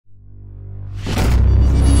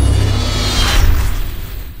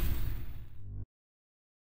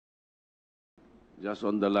Just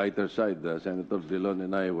on the lighter side, Senator Drilon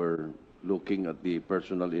and I were looking at the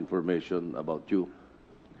personal information about you.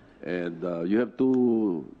 And you have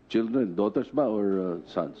two children, daughters ba or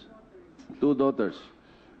sons? Two daughters.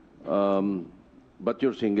 But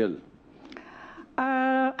you're single.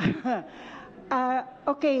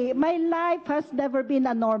 Okay, my life has never been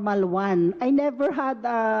a normal one. I never had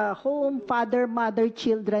a home, father, mother,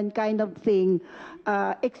 children kind of thing,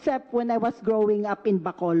 except when I was growing up in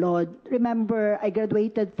Bacolod. Remember, I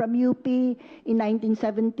graduated from UP in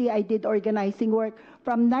 1970. I did organizing work.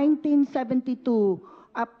 From 1972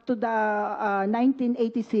 up to the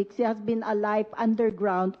 1986, he has been alive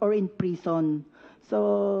underground or in prison.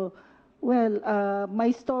 So, well,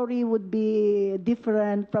 my story would be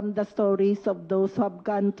different from the stories of those who have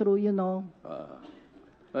gone through, you know,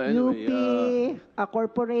 Anyway, UP, a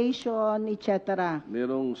corporation, etc.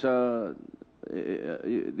 merong sa,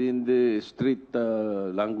 in the street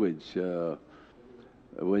language,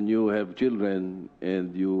 when you have children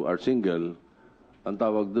and you are single, ang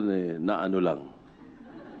tawag dun na ano lang.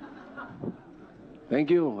 Thank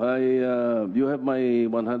you. You have my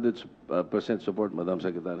 100% support, Madam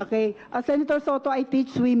Secretary. Okay. Senator Sotto, I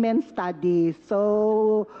teach women's studies.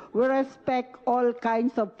 So we respect all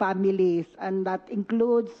kinds of families, and that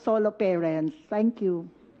includes solo parents. Thank you.